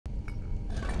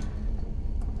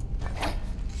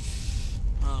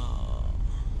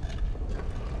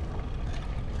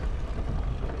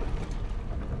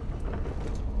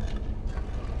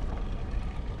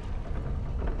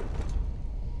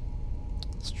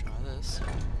this.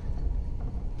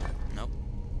 Nope.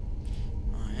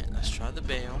 Alright, let's try the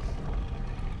bale.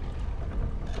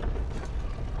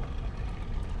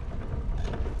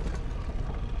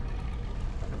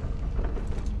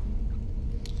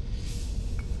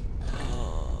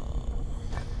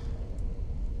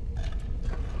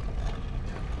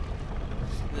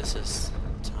 This is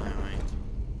tiring.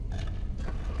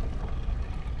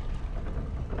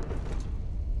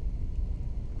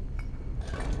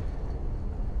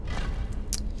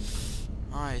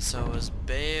 Alright, so it was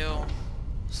bale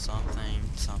something.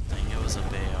 It was a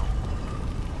bale.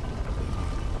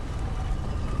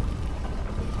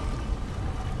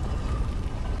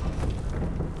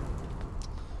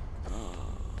 Oh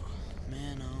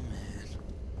man, oh man.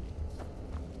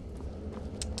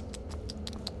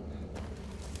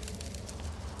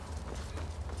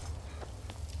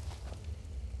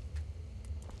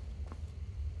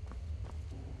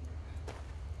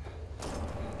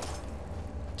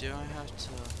 Do I have to...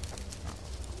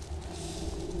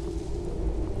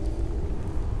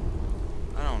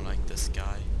 I don't like this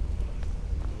guy.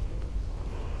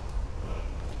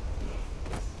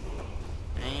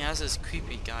 And he has his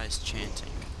creepy guys chanting.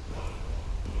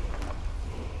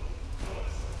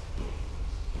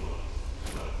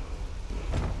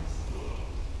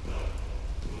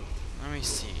 Let me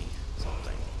see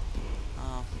something.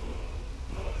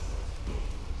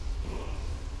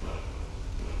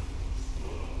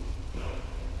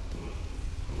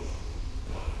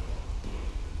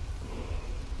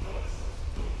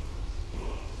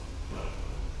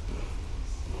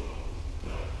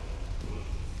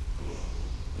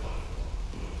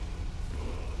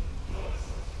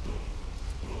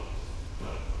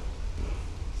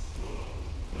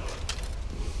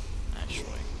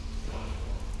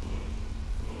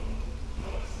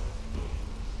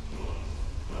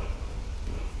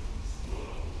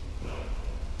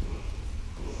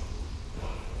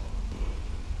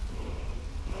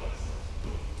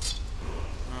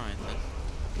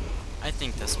 I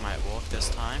think this might work this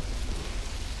time.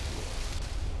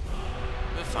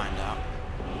 We'll find out.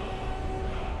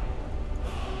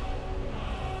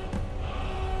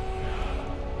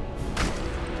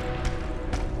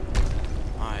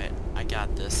 Alright, I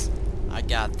got this. I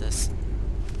got this.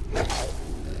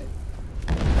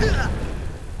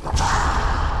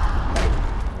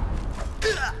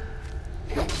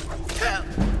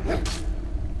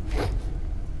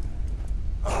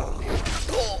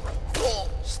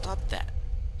 Stop that.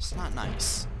 It's not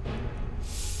nice.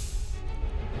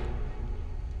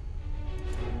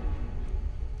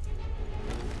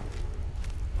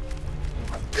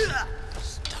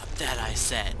 Stop that, I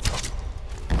said.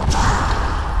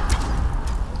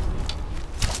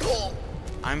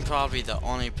 I'm probably the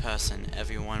only person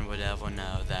everyone would ever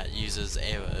know that uses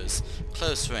arrows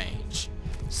close range.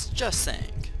 Just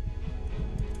saying.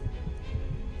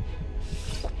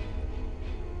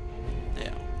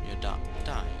 There, you're dying.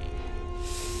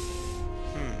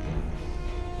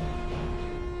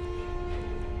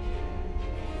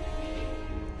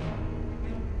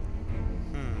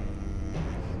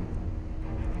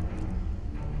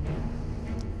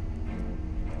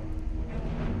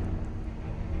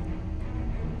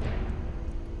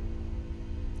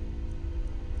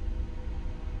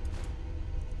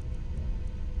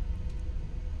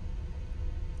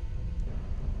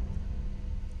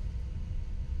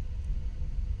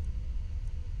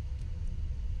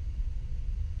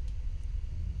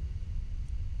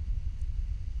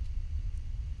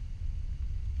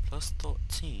 Plus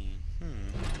 13.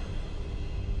 I'm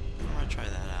gonna try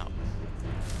that out.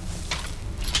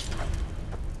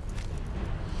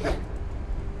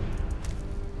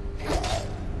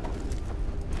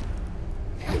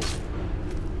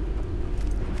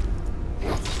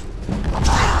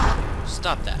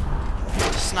 Stop that.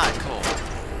 It's not cool.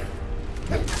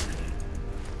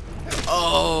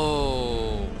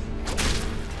 Oh!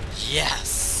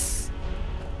 Yes!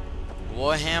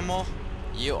 Warhammer,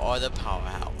 you are the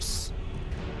powerhouse.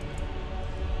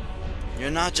 You're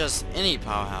not just any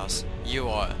powerhouse, you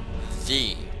are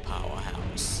the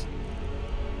powerhouse.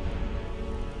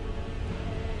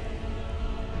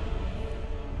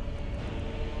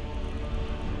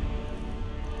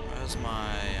 Where's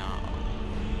my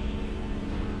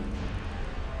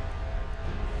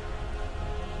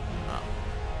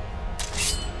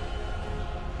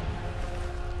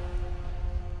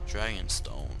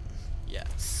Dragonstone?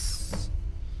 Yes.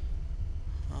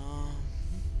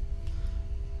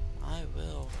 I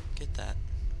will get that.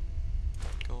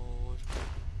 Gold,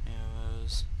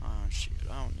 arrows. Oh shoot,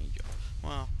 I don't need you.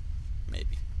 Well,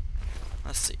 maybe.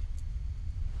 Let's see.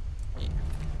 Yeah.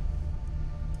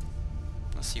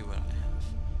 Let's see what I have.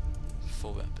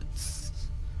 powerful weapons.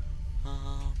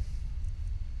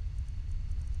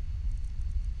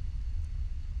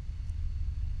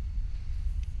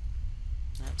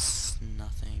 That's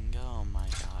nothing. Oh my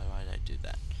god, why did I do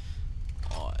that?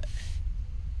 Oh.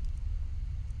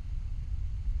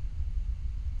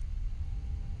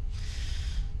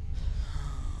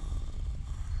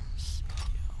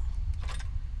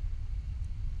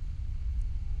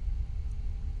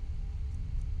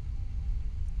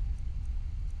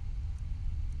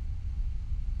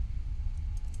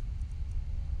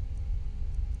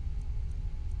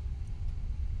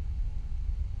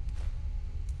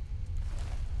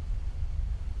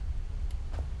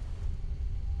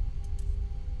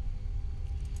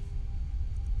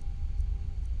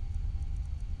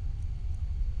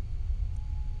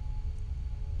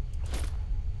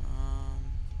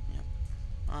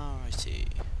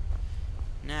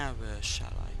 Now where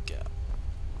shall I go?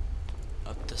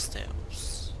 Up the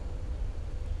stairs.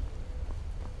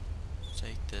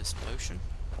 Take this potion.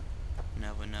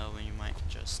 Never know when you might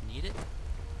just need it.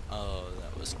 Oh,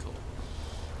 that was cool.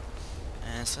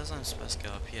 And it says I'm supposed to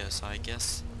go up here, so I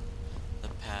guess the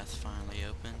path finally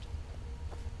opened.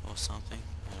 Or something.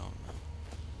 I don't know.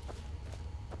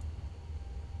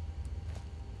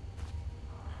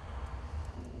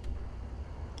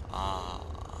 Ah.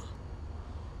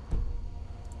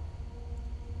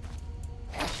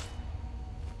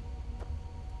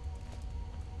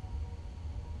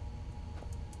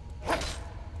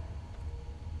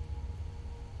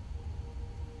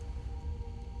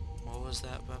 What was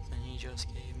that weapon he just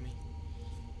gave me?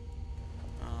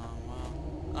 Well.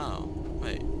 Oh,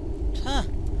 wait. Huh!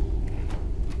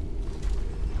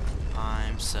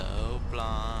 I'm so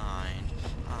blind.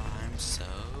 I'm so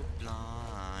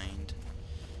blind.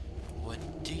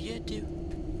 What do you do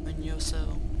when you're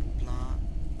so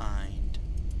blind?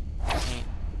 I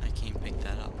can't pick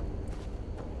that up.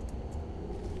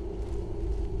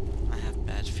 I have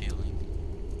bad feeling.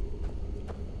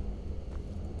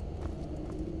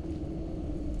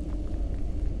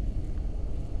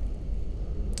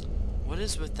 What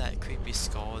is with that creepy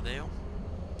skull there?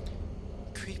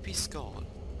 Creepy skull.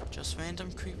 Just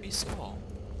random creepy skull.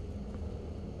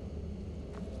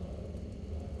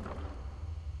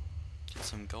 Get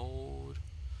some gold.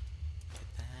 Get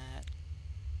that.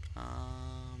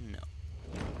 No.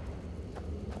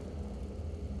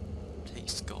 Take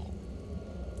skull.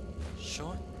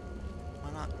 Sure.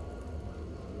 Why not?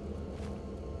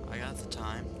 I got the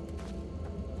time.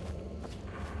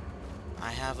 I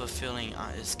have a feeling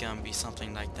it's gonna be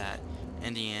something like that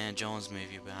Indiana Jones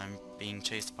movie where I'm being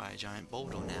chased by a giant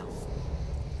boulder now.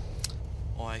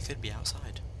 Or I could be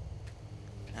outside.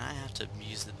 And I have to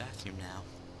use the bathroom now.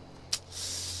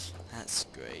 That's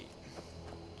great.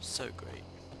 So great.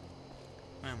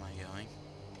 Where am I going?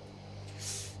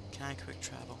 Can I quick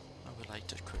travel? I would like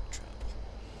to quick travel.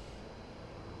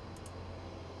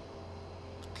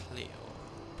 Clear.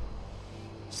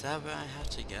 Is that where I have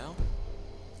to go?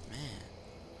 Man.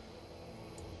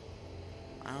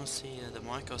 I don't see, the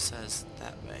marker says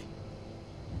that way.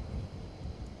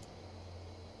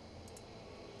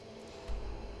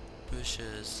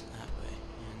 Bushes that way,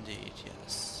 indeed,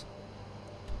 yes.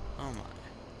 Oh my.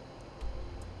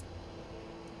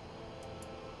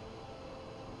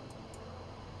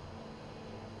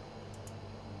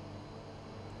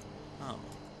 Oh.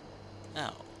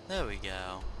 Oh, there we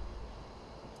go.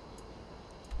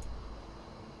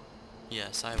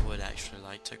 Yes, I would actually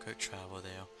like to quick travel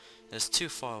there. It's too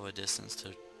far of a distance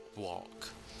to walk.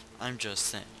 I'm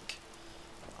just that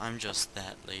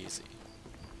lazy.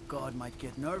 God might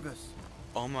get nervous.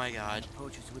 Oh my god.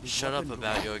 Shut up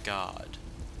about your god.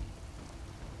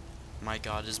 My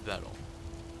god is better.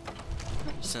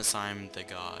 Since I'm the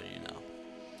god, you know.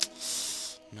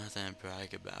 Nothing to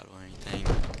brag about or anything.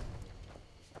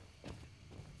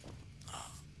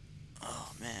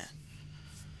 Oh man.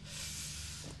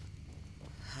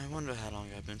 I wonder how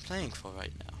long I've been playing for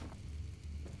right now.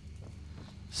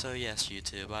 So yes,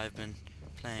 YouTube, I've been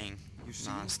playing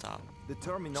non-stop. The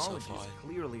terminology so is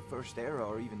clearly First Era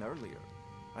or even earlier.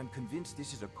 I'm convinced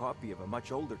this is a copy of a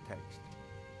much older text.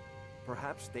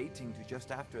 Perhaps dating to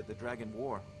just after the Dragon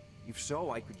War. If so,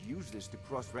 I could use this to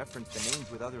cross-reference the names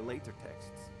with other later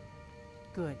texts.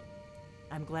 Good.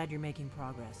 I'm glad you're making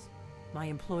progress. My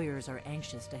employers are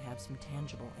anxious to have some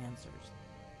tangible answers.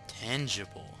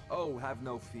 Tangible? Oh, have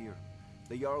no fear.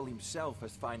 The Jarl himself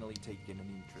has finally taken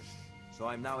an interest, so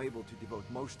I'm now able to devote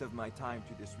most of my time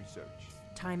to this research.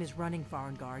 Time is running,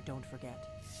 Farengar, don't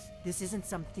forget. This isn't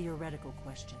some theoretical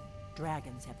question.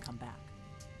 Dragons have come back.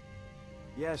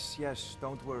 Yes,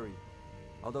 don't worry.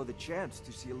 Although the chance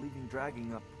to see a living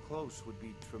dragon up close would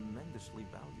be tremendously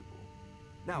valuable.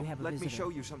 Now, We have a let me visitor. show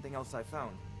you something else I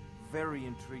found. Very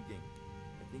intriguing.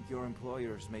 I think your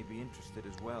employers may be interested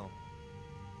as well.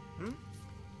 Hmm?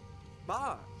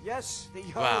 Ah, yes, the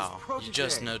Jarl's Wow, protege. you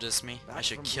just noticed me? I Back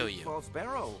should from kill Bleak you. Falls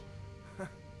Barrow.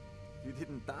 You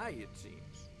didn't die, it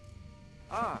seems.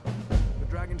 Ah, the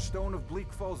Dragon Stone of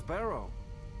Bleak Falls Barrow.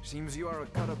 Seems you are a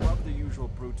cut above the usual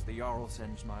brutes the Jarl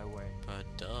sends my way. But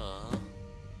duh.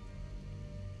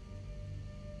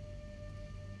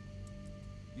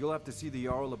 You'll have to see the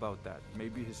Jarl about that.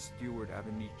 Maybe his steward,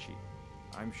 Avenici.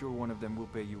 I'm sure one of them will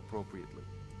pay you appropriately.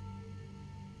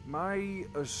 My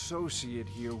associate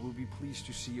here will be pleased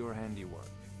to see your handiwork.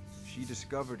 She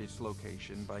discovered its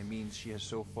location by means she has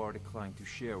so far declined to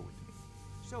share with me.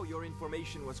 So your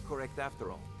information was correct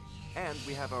after all. And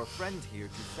we have our friend here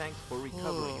to thank for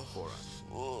recovering it for us.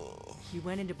 Whoa. You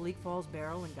went into Bleak Falls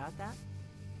Barrow and got that?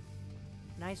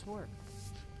 Nice work.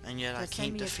 And yet I Just send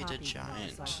can't me a defeat a copy when I giant.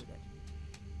 deciphered it.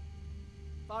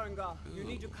 Farengar, you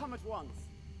need to come at once.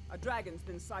 A dragon's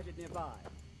been sighted nearby.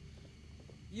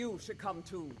 You should come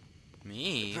too.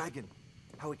 Me? Dragon,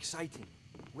 how exciting.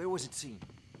 Where was it seen?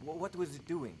 What was it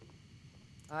doing?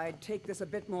 I'd take this a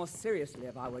bit more seriously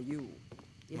if I were you.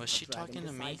 If Was the she dragon talking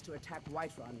to me? decides to attack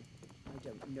Whiterun, I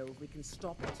don't know if we can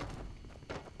stop it.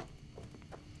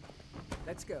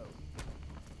 Let's go.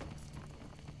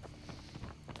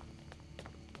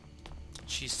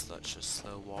 She's such a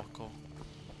slow walker.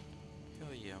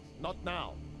 Who are you? Not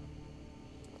now.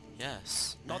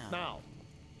 Yes. Not now.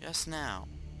 Yes, now.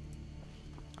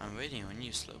 I'm waiting on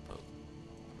you, Slowpoke.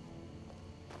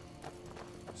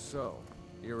 So,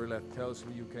 Irileth tells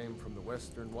me you came from the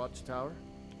Western Watchtower?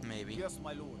 Maybe. Yes,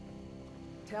 my lord.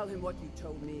 Tell him what you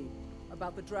told me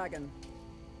about the dragon.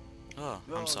 Oh,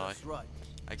 Oh, I'm sorry. That's right.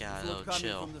 I got a It was little coming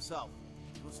chill. from the south.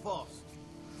 It was false.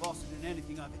 Faster than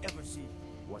anything I've ever seen.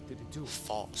 What did it do?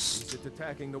 False. Is it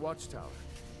attacking the Watchtower?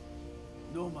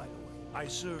 No, my lord. I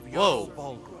serve Whoa.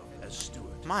 Jarl Balgrove as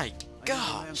steward. My I never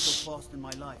ran gosh! so fast in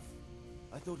my life.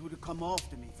 I thought it would have come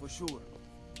after me for sure.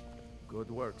 Good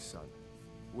work, son.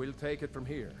 We'll take it from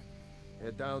here.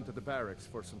 Head down to the barracks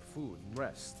for some food and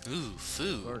rest. Ooh,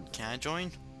 food. Burn. Can I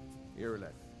join?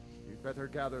 Irileth, you'd better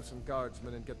gather some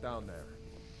guardsmen and get down there.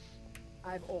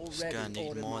 I've gonna already need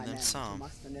ordered more my than men some. to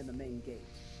muster near the main gate.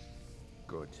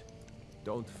 Good.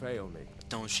 Don't fail me.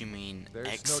 Don't you mean There's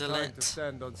no time excellent? to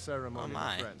stand on ceremony, Oh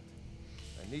my. my friend.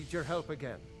 I need your help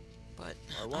again. But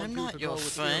I want I'm you not to your go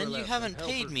with friend. You Irileth haven't and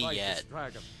help paid her me fight yet. this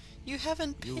dragon. You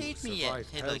haven't You paid me yet. survived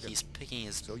Hey, look, Helgen, he's picking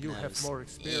his So you nose. have more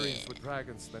experience Yeah. with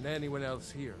dragons than anyone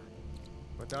else here.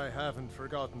 But I haven't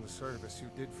forgotten the service you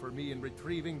did for me in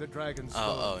retrieving the dragon's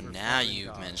stone. Oh, for now Farengar.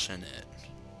 you've mentioned it.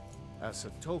 As a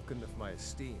token of my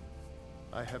esteem,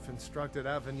 I have instructed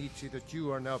Avenici that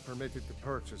you are now permitted to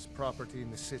purchase property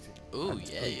in the city. Ooh, And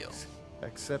yeah. please,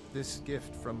 accept this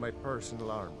gift from my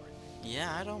personal armor.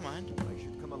 Yeah, I don't mind. I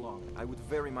should come along. I would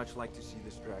very much like to see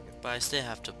this dragon. But I still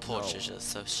have to purchase No. it,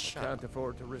 so shut Can't up.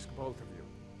 afford to risk both of you.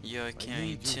 You're carrying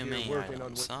need you too here many working on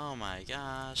items. Oh my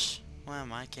gosh. What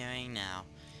am I carrying now?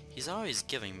 He's always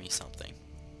giving me something.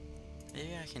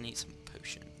 Maybe I can eat some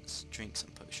potions. Drink some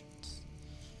potions.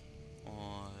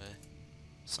 Or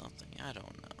something. I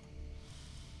don't know.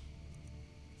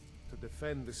 To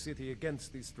defend the city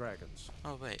against these dragons.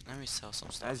 Oh wait, let me sell some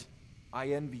stuff. As I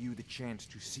envy you the chance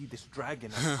to see this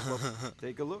dragon up close.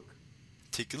 Take a look.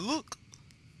 Take a look.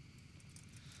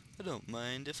 I don't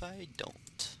mind if I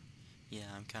don't. Yeah,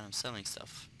 I'm kind of selling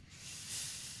stuff.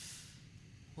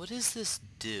 What does this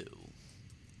do?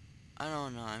 I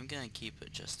don't know. I'm gonna keep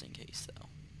it just in case though.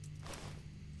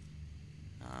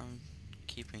 I'm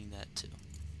keeping that too.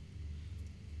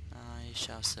 I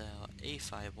shall sell a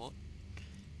firebolt.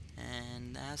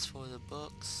 And as for the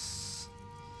books,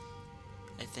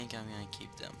 I think I'm gonna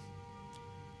keep them.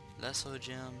 Lesser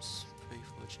gems,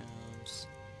 pre-4 gems.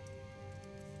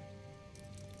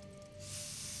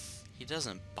 He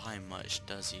doesn't buy much,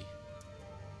 does he?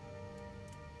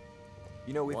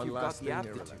 You know, if One you've got last the thing,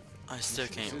 aptitude. Irileth. I still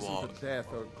This can't isn't walk. a death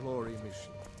or glory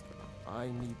mission. I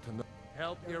need to know.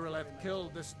 Help Irileth kill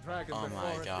this dragon Oh before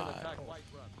my it God. can attack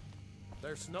Whiterun.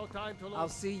 There's no time to lose. I'll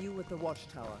see you at the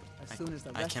watchtower as soon as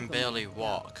the I rest can of them barely are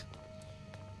walk.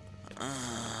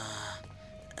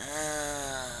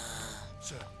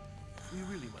 Sir, we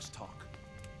really must talk.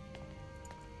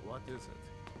 What is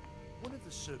it? One of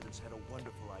the servants had a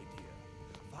wonderful idea.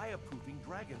 Fireproofing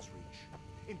Dragon's Reach.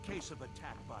 In case of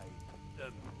attack by,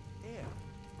 air.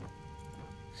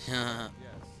 Yes, I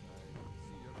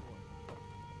see your point.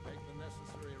 Make the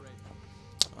necessary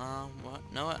arrangements. What?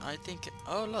 No, I think...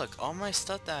 Oh, look, all my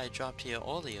stuff that I dropped here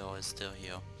earlier is still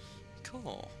here.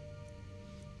 Cool.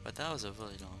 But that was a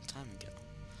really long time ago.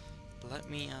 let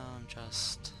me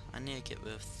just, I need to get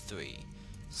rid of 3.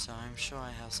 So I'm sure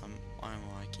I have some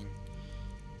armor I can,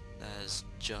 that is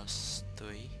just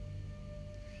 3.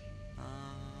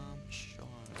 Sure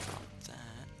about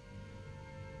that.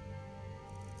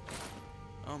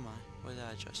 Oh my, what did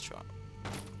I just drop?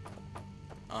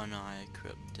 Oh no, I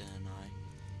equipped, didn't I?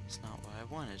 It's not what I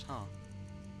wanted, huh?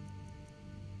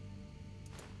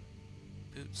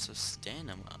 Boots of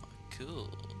stamina, cool.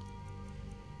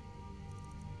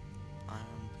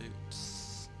 Iron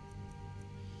boots.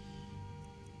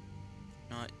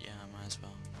 Not, yeah, might as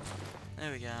well.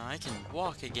 There we go, I can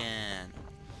walk again.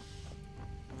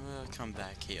 We'll come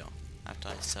back here after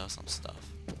I sell some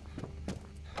stuff.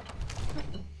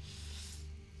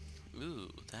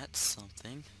 Ooh, that's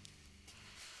something.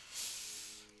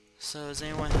 So does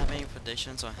anyone have any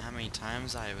predictions on how many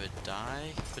times I would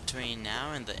die between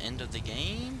now and the end of the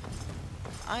game?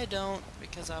 I don't,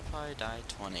 because I'll probably die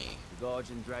 20. The guards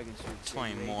and dragons should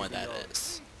 20 more, that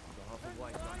is.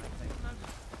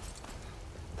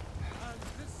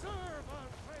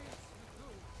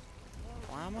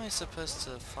 Why am I supposed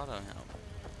to follow him?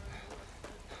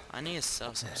 I need to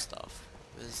sell some stuff.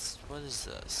 What is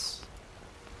this?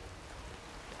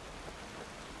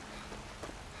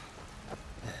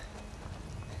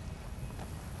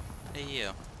 Hey you.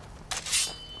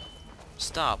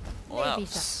 Stop, or Maybe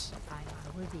else. sometime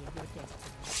I will be at your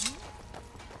destination.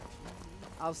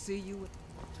 I'll see you at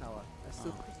the tower.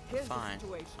 Here's Fine. the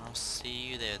situation. I'll see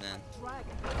you there then.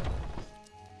 Dragon.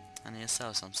 I need to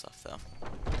sell some stuff though.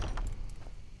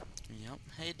 Yep.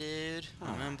 Hey dude,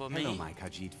 Ah, remember hello, me? my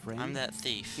Khajiit friend. I'm that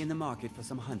thief. In the market for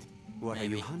some hunting. What are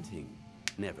Maybe. you hunting?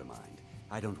 Never mind.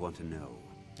 I don't want to know.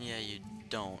 Yeah, you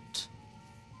don't.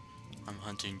 I'm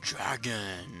hunting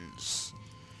dragons.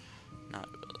 Not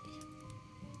really.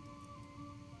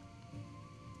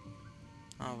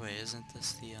 Oh wait, isn't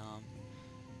this the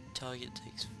target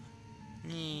takes?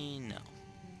 No.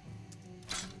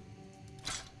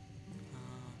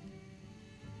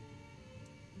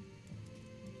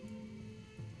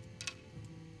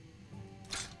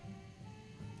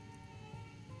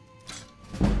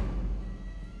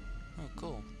 Oh,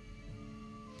 cool.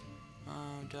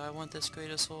 Do I want this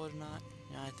greater sword or not?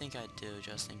 Yeah, I think I do,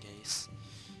 just in case.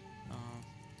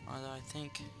 Although I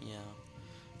think, yeah.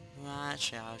 Well,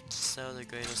 actually, I'll sell the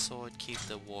greater sword, keep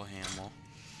the warhammer,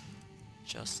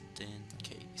 just in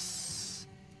case.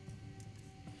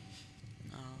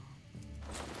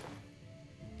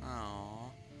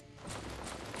 Oh.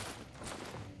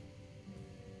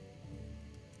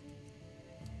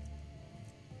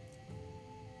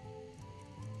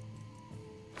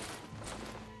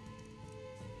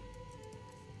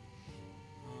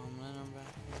 Let them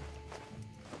back here.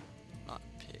 Not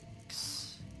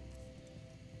pigs.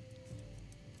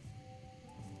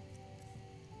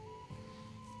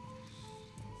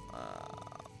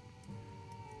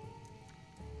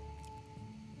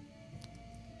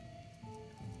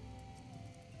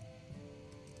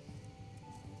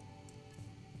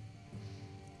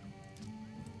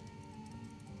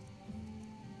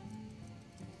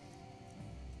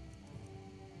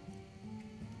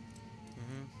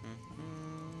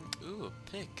 Ooh, a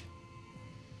pick.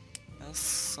 That's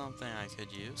something I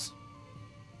could use.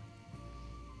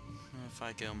 If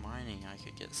I go mining, I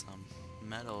could get some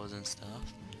metals and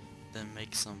stuff, then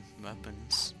make some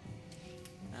weapons.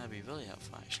 That'd be really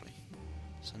helpful, actually.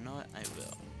 So, you know what? I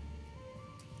will.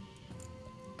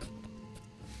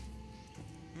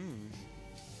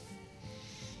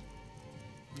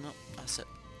 Nope, that's it.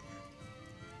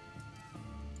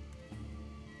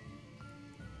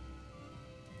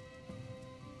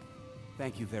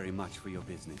 Thank you very much for your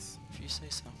business. If you say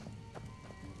so.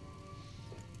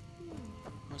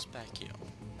 What's back here?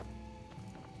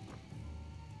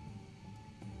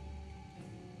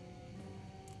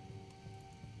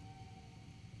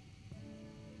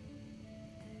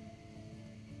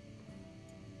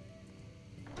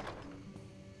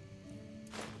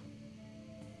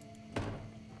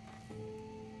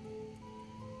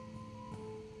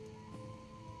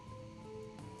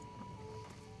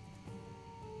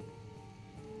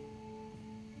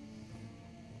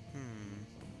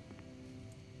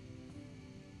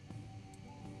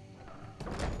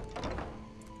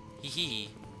 Hee.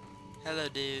 Hello,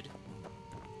 dude.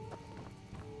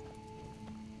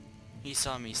 He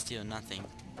saw me steal nothing.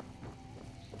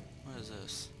 What is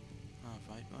this? Oh,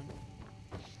 fight one.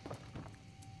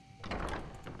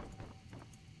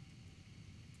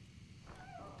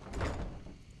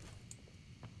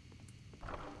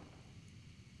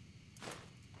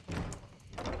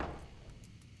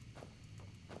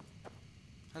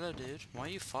 Hello, dude. Why are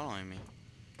you following me?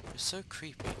 You're so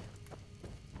creepy.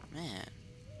 Man.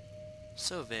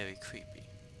 So very creepy.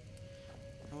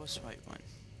 Now what's the right one?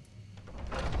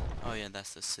 Oh yeah,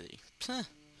 that's the city. Puh.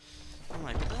 I'm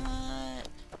like, what?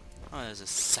 Oh, there's a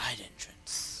side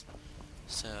entrance.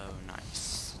 So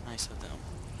nice. Nice of them.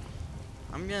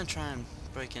 I'm gonna try and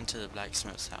break into the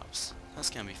blacksmith's house. That's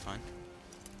gonna be fun.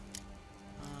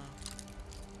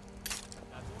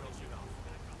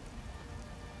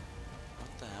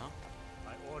 What the hell?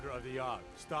 By order of the Yard.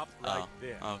 Stop right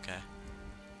there. Okay.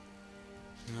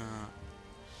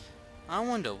 I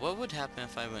wonder what would happen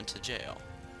if I went to jail.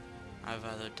 I'd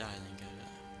rather die than go to...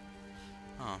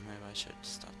 Oh, maybe I should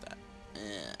stop that.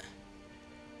 Yeah.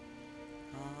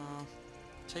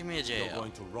 Take me to jail. You're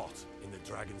going to rot in the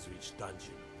Dragon's Reach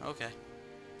dungeon. Okay.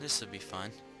 This would be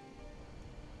fun.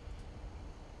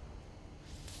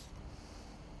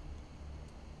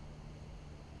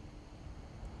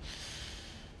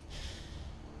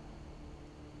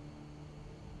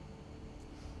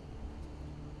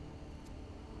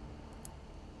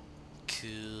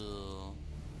 Cool.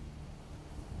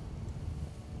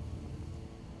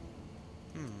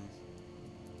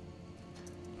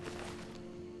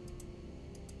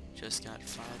 Just got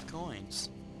 5 coins.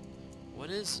 What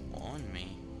is on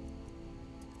me?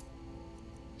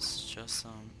 It's just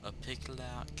a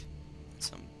picklock and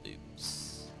some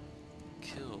boots.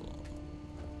 Cool.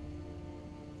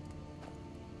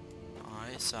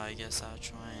 Alright, so I guess I'll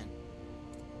try and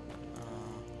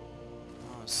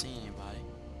I don't see anybody.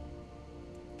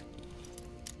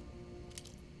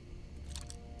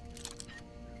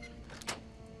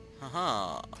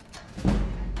 Haha.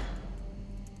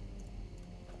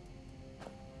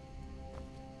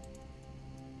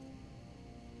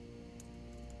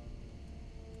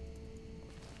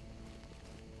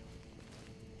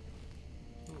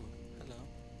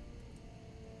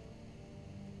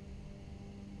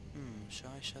 Should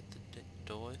I shut the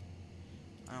door?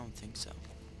 I don't think so.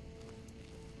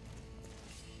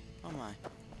 Oh my.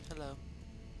 Hello.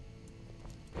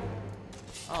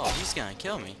 Oh, he's gonna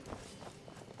kill me.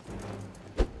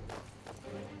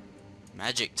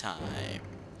 Magic time.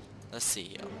 Let's see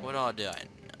here. What all do I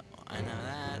know? I know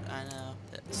that. I know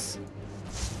this.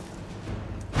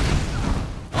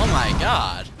 Oh my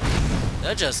god.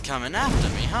 They're just coming after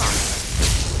me, huh?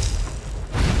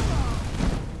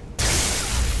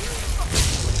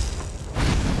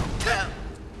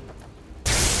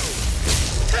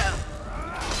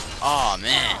 Oh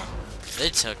man, they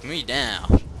took me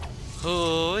down.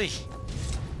 Hooey.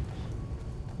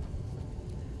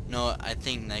 No, I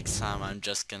think next time I'm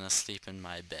just gonna sleep in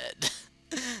my bed.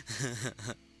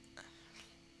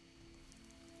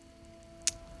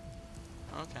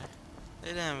 Okay, they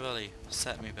didn't really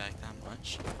set me back that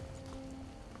much.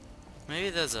 Maybe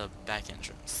there's a back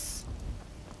entrance.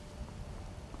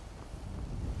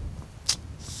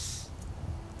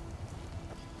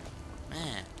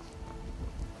 Man.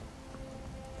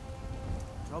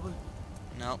 Trouble?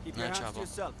 Nope, Keep no your hands to trouble.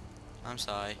 yourself. I'm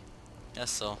sorry.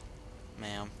 Yes, so.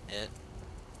 Ma'am. It.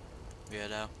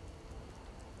 Weirdo.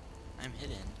 I'm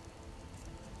hidden.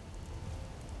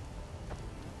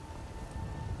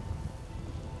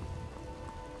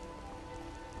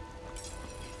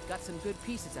 Got some good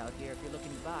pieces out here if you're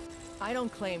looking to buy. I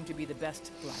don't claim to be the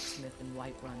best blacksmith in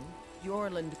Whiterun.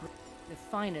 Yorland, the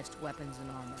finest weapons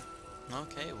and armor.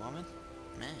 Okay, woman.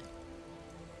 Man.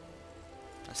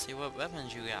 Let's see what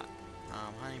weapons you got.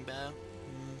 Hunting bow.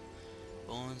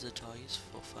 Bones of targets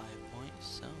for 5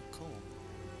 points. So cool.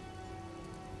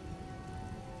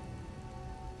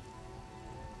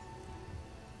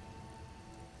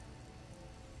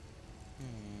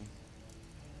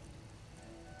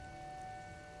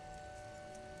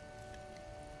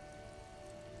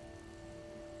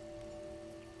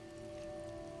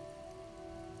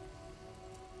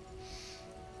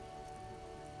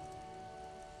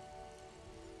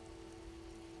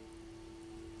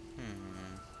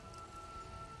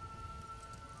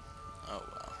 Oh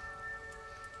well.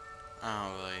 I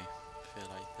don't really feel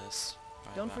like this.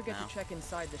 Right Don't about forget now. to check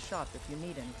inside the shop if you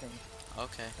need anything.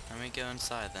 Okay, let me go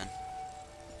inside then.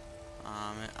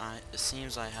 It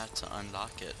seems I have to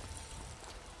unlock it.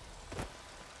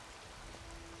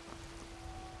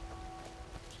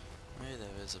 Maybe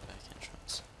there is a back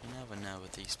entrance. You never know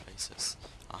with these places.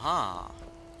 Aha!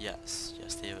 Yes,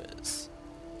 yes there is.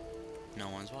 No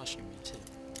one's watching me too.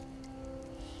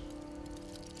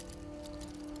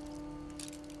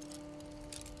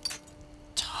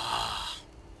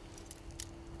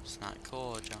 It's not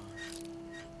cool, John.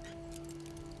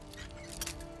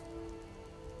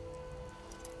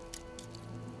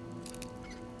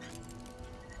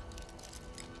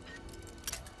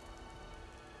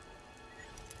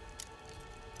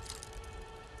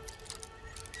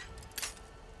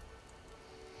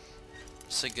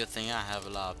 It's a good thing I have a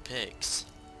lot of picks.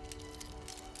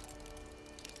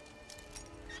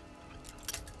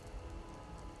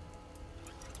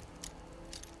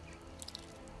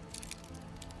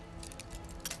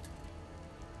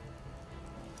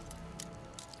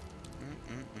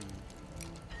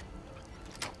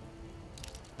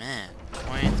 Man,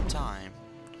 20th time.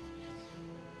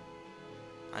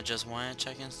 I just want to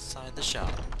check inside the shop.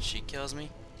 She kills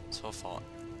me, it's her fault.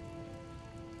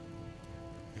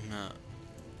 No.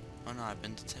 Oh no, I've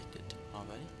been detected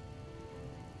already.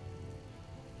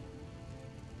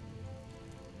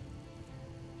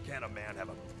 Can a man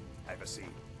have a seat?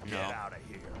 No. Get out of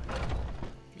here.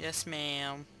 Yes,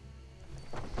 ma'am.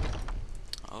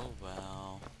 Oh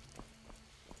well.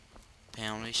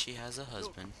 Apparently she has a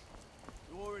husband.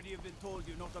 You already have been told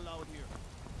you're not allowed here.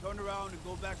 Turn around and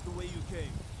go back the way you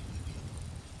came.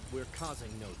 We're causing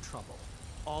no trouble.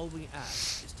 All we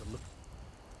ask is to look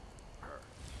at her.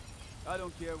 I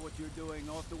don't care what you're doing.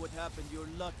 After what happened, you're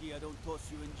lucky I don't toss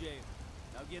you in jail.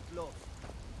 Now get lost.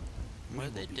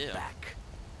 What did they do? Back.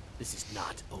 This is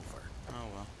not over. Oh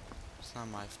well. It's not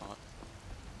my fault.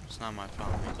 It's not my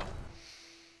problem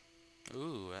either.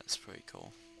 Ooh, that's pretty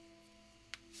cool.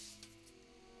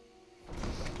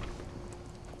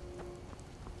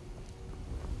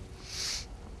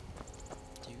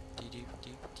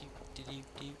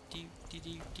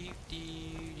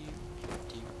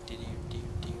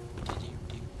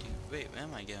 Wait, where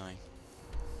am I going?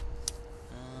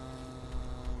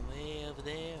 Way over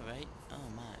there, right? Oh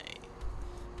my.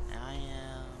 I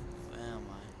am... where am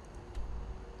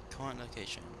I? Current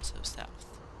location, so south.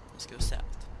 Let's go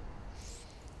south.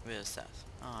 Where's south?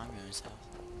 Oh, I'm going south.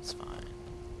 It's fine.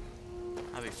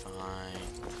 I'll be fine.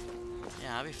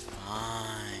 Yeah, I'll be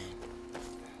fine.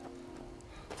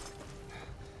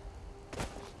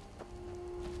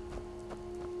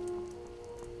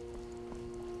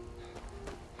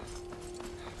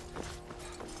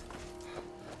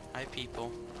 Hi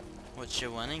people, what you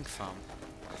running from?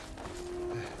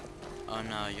 Oh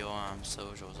no, you're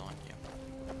soldiers, aren't you?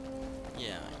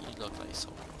 Yeah, you look like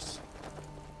soldiers.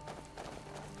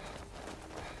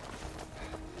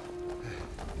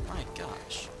 My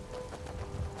gosh.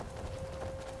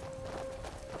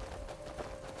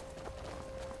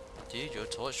 Dude, your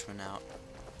torch went out.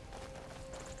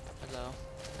 Hello.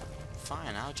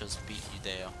 Fine, I'll just beat you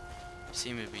there. You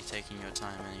seem to be taking your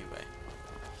time anyway.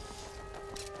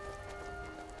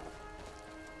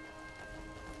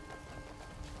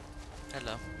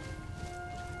 Hello.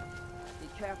 Be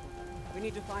careful. We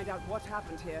need to find out what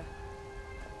happened here.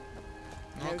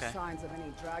 No Okay. signs of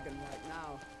any dragon right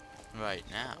now. Right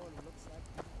now.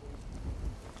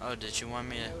 Oh, did you want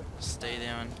me to stay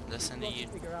there and listen to you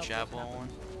jabber on?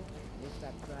 If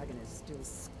that dragon is still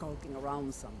skulking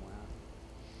around somewhere.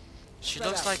 She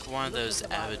looks like one of those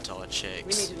Avatar We need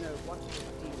chicks. to know what to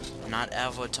do. Not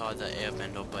Avatar the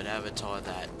Airbender, but Avatar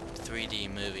that 3D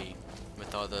movie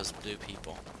with all those blue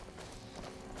people.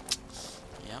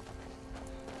 Yep.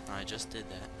 I just did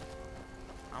that.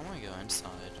 I want to go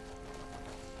inside.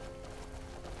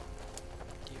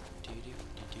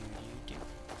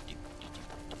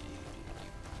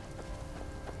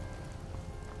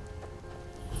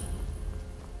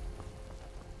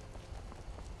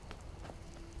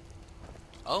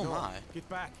 Oh No, my. Get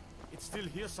back. It's still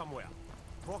here somewhere.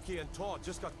 Rocky and Todd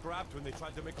just got grabbed when they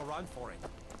tried to make a run for it.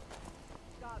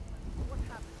 God, what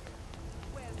happened here?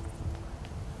 Where's this?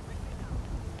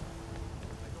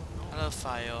 Hello,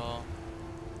 Fire.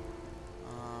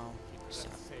 Let's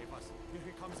save us. Here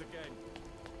he comes again.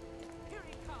 Here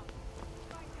he comes.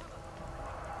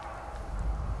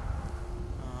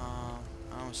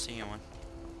 I don't see anyone.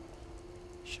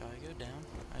 Should I go down?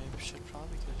 I should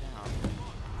probably go down.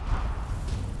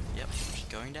 Yep, just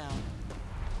going down.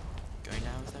 Going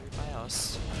down with everybody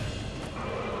else.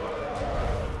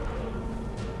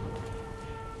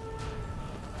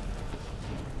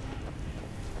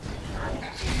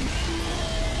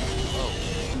 Whoa.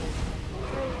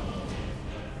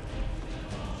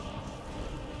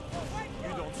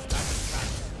 You don't stand a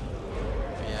chance.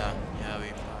 Yeah, we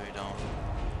probably don't.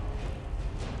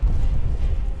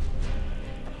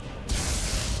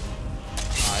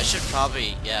 I should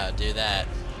probably, yeah, do that.